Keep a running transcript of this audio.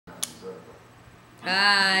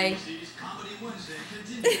Hi.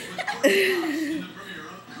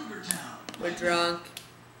 We're drunk.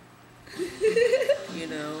 You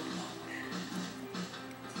know.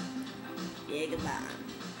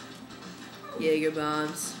 Jaeger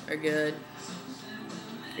bombs are good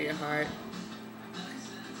for your heart.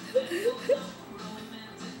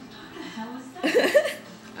 I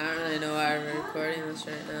don't really know why we're recording this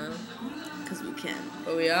right now. Because we can.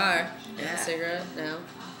 But we are. Yeah. A cigarette now.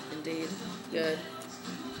 Indeed. Good.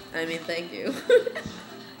 I mean, thank you.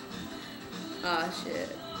 Aw,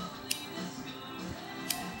 shit.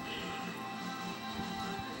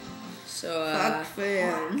 So, Fuck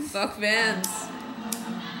fans. Fuck fans.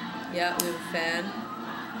 Yeah, we have a fan.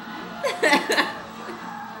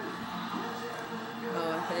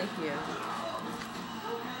 Oh, thank you.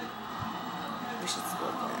 We should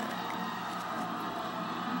split that.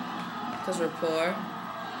 Because we're poor.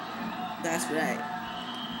 That's right.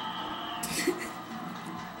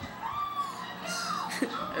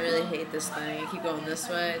 I really hate this thing. I keep going this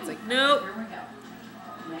way. It's like, nope.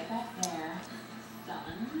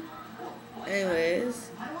 Anyways.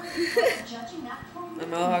 My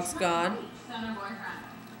mohawk's gone.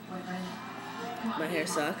 My hair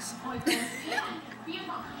sucks.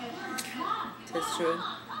 That's true.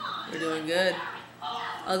 We're doing good.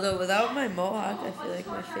 Although without my mohawk, I feel like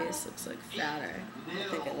my face looks like fatter. I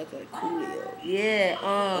think I look like Coolio. Yeah,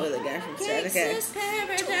 Or the guy from Static X.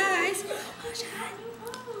 Paradise.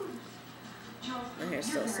 My hair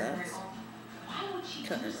still sucks.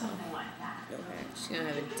 Cut it off. No hair. She's gonna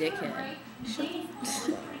have a dickhead.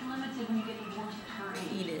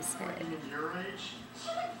 Penis head.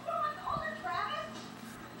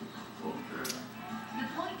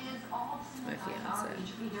 My fiance.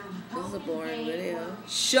 This is a boring video.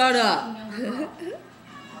 Shut up! I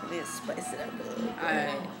need to spice it up a little bit.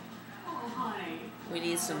 Alright. We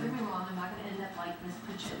need some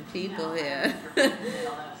people here.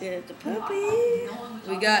 Yeah, the puppy.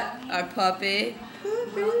 We got our puppy.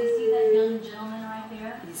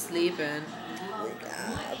 He's sleeping. Wake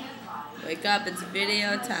up. Wake up, it's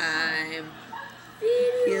video time.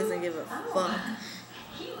 He doesn't give a fuck.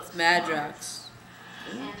 It's Madrox.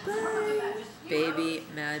 Baby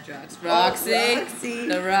Madrox. Roxy. Roxy.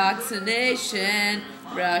 The Roxination.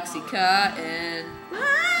 Roxy Cotton.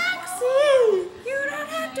 Roxy! You don't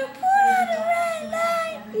have to put on the red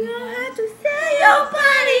light. You don't have to sell your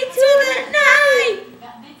body to the night.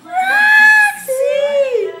 Roxy!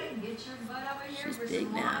 She's big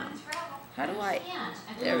now. How do I?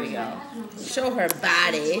 There we go. Show her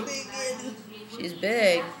body. She's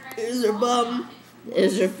big. There's her bum.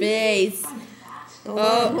 There's her face. Oh,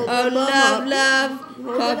 love.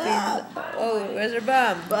 Puppy. Oh, where's her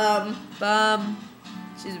bum? Bum.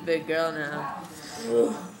 She's a big girl now.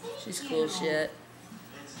 She's cool shit.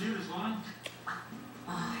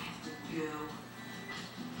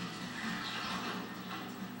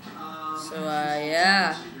 So,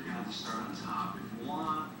 yeah.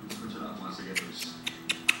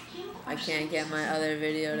 I can't get my other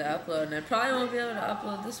video to upload, and I probably won't be able to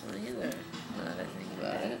upload this one either, now that I think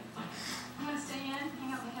about it.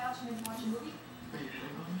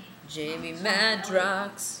 Jamie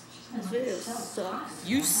Madrox. This video sucks.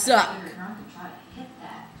 You suck.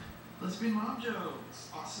 Let's be mom jokes.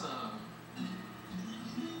 Awesome.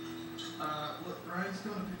 Look, Ryan's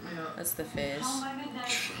going to pick me up. That's the face. Oh my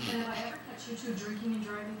goodness. And if I ever catch you two drinking and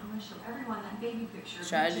driving, I'm going to show everyone that baby picture.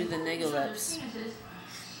 Try to do the niggle lips.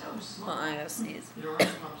 So smart. Hold on, I gotta sneeze. You know,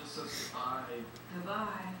 Ryan's mom just says goodbye. Goodbye.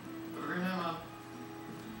 Have a great night, Mom.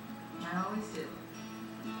 I always do.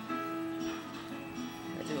 I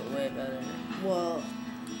do it way better. Well,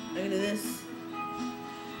 I'm gonna do this.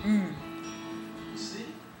 See?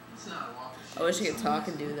 It's not a walk. I wish I could talk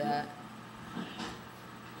and do that.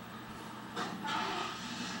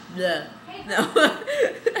 Yeah. No.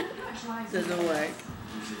 Doesn't work.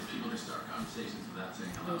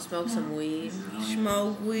 Go smoke some weed.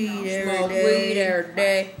 Smoke weed every Smoke day. weed every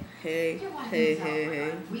day. Hey.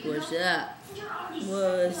 What's up?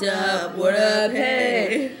 What's up? What up?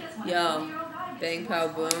 Hey. Yo. Bang pow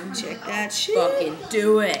boom. Check that shit. Fucking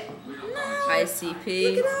do it.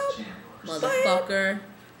 ICP. Look it up. Motherfucker.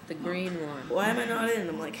 The green one. Why am I not in?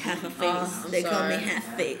 I'm like half a face. I'm They call me sorry. half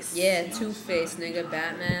face. Yeah, Two-Face, nigga.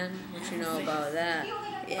 Batman. What you know about that?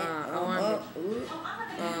 Yeah. I want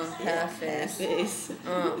half face. Half face.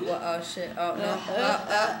 What? Oh shit. Oh no.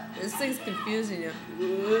 This thing's confusing you.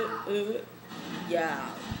 Yeah.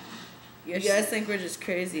 You guys think we're just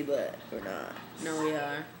crazy, but we're not. No, we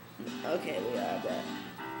are. Okay, we are, but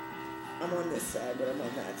I'm on this side, but I'm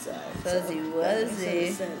on that side. Fuzzy that makes wuzzy.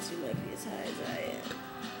 no sense. You might be as high as I am.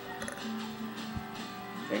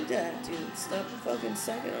 Drink that, dude. Stop fucking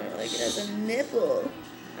sucking on it like it has a nipple.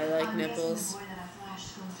 I like nipples.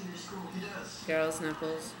 Yes. Girls'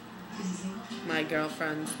 nipples. My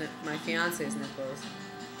girlfriend's, my fiance's nipples.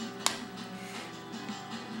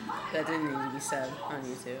 That didn't need to be said on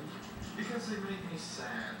YouTube. Because they make me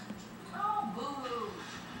sad. Oh, boo-hoo.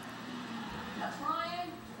 That's Ryan.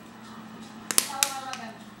 Tell him I love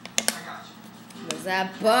him. I got you. What's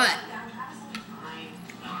that butt? Fine.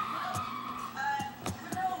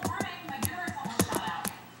 No, Ryan, my dinner's almost shot out.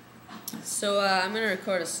 So I'm gonna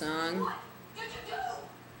record a song What did you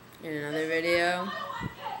do? in another video.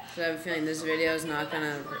 So I have a feeling this video is not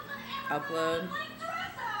gonna upload.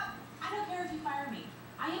 I don't care if you fire me.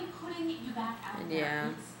 I am putting you back out And there. yeah.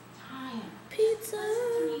 It's time. Pizza.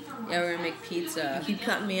 Yeah, we're gonna make pizza. You keep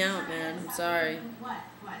cutting me out, man. I'm sorry. What?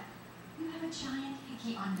 You have a giant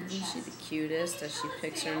hickey on your Isn't chest. she the cutest as she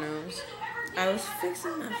picks her nose? I was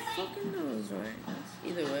fixing my fucking nose right.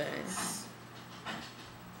 Either way.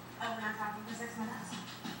 Oh, we're not talking for 6 minutes.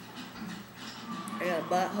 I got a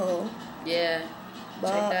butthole. Yeah.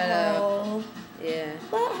 Check that out. Butthole. Yeah.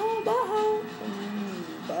 Butthole, butthole.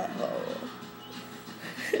 Butthole.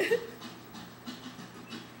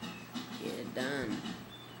 Get it done.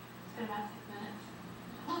 It's been about 6 minutes.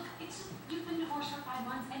 Look, it's just, you've been divorced for 5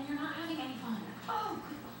 months and you're not having any fun. Oh,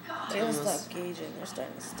 good God. They gotta Almost. stop gauging. They're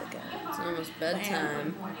starting to stick out. It's almost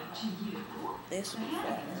bedtime. Morning to you. They should be The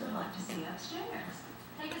fat. handies would like to see upstairs.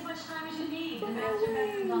 Take as much time as you need. The master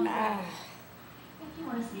bedroom's on the way. If you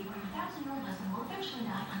want to sleep, your 1,000-year-old husband will eventually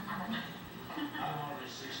die on Ellen.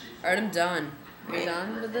 Alright, I'm done. Are you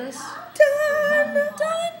done with this? Done.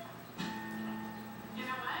 You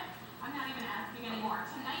know what? I'm not even asking anymore.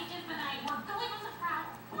 Tonight is the night. We're going on the prowl.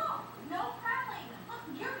 Whoa, no prowling. Look,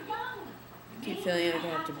 you're young. I keep feeling like I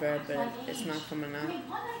have to burp, but it's not coming out.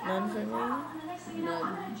 None for me? None.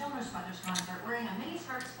 I'm at a Jonas Brothers concert wearing a mini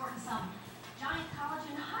skirt sporting some giant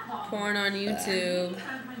collagen hot dog. Porn on YouTube.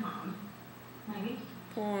 And my mom. Maybe.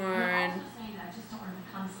 Porn. I'm also saying that I just don't want to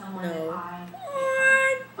become someone No. that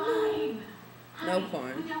Porn. Fine. No Honey,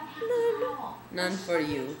 porn. we don't have to howl. None for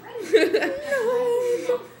you.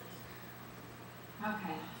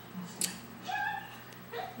 Okay. Let's see.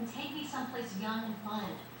 And take me someplace young and fun.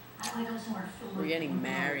 I want to go somewhere filled We're with getting people.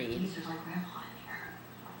 married. Geezers like Grandpa in there.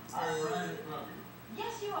 I'm Ryan Puppy.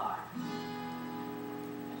 Yes, you are.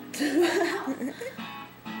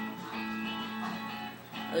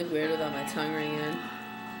 I look weird without my tongue ring in.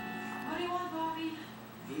 What do you want, Bobby?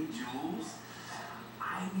 Hey, Jules.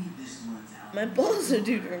 I need this month's out. My balls are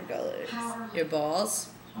two different colors. Your balls?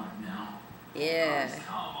 What now? Yeah.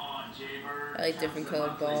 Come on, Jaybird. I like different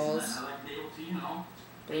colored balls. I like to be able to, you know.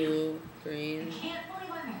 Blue, green, Can't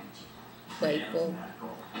believe I married you. purple.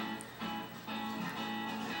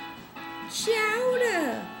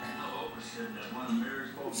 Chowder. Oh, I said that one of the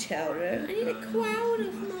marriage folks. Chowder. I need a chowder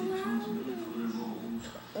for my mouth.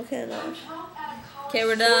 Okay, enough. Okay,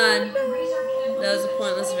 we're done. That was a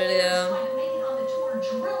pointless video.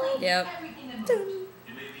 Yep.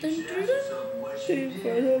 Think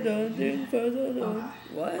further down, think further down.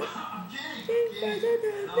 What? Think further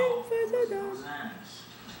down, think further down.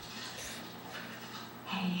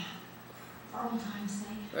 Hey, for old time's sake.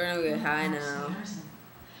 We're gonna get high now.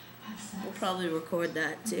 We'll probably record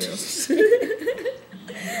that too.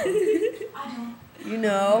 I don't. You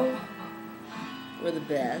know. We're the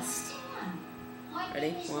best.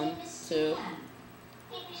 Ready? 1, 2.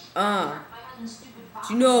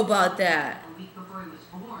 Do you know about that? A week before he was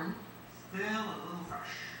born. Still a little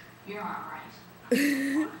fresh. You're alright.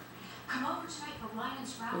 Come over tonight for wine and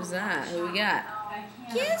sprout. Who's that? Who we got? I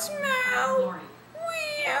can't. Gizmo. Lori.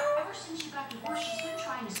 Ever since you got divorced, she's been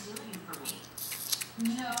trying to steal you from me.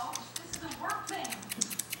 No, this is a work thing.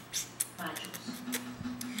 Fine,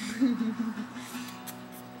 Jules.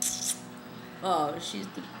 Oh, she's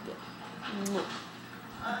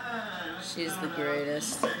the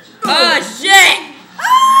greatest. Oh shit!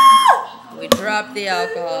 Ah! We dropped the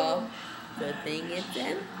alcohol. Good thing it's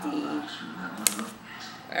empty.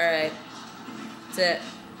 Alright. That's it.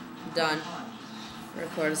 I'm done.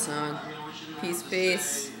 Record a song. Peace,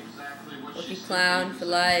 peace. Lucky clown for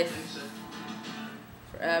life.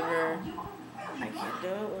 Forever. I can't do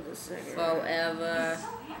it with a singer. Forever. So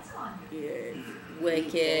handsome on you. Yeah.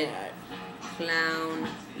 Wicked. Clown.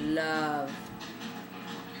 Love.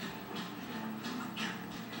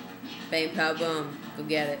 Bang, pow, boom. Go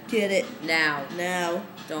get it. Get it. Now. Now.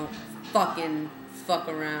 Don't fucking fuck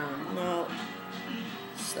around. No.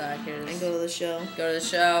 Slackers. And go to the show. Go to the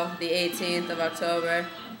show the 18th of October.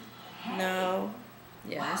 No.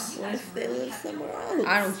 Yes. What if they live somewhere else?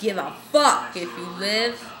 I don't give a fuck if you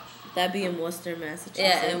live. That'd be in Worcester, Massachusetts.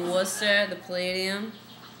 Yeah, in Worcester, the Palladium.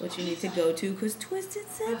 what you need to go to, because Twisted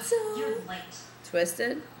said so. You're late.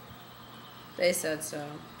 Twisted? They said so.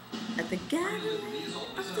 At the gathering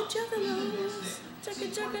of the Juggalos.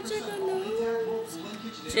 Juggalos.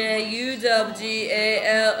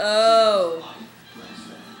 Juggalo.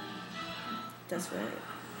 That's right.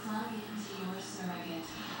 Plug into your surrogate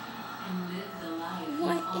and live the life.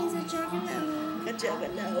 What is a juggalo?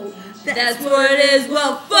 That's what it is.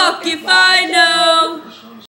 Well, fuck if I know.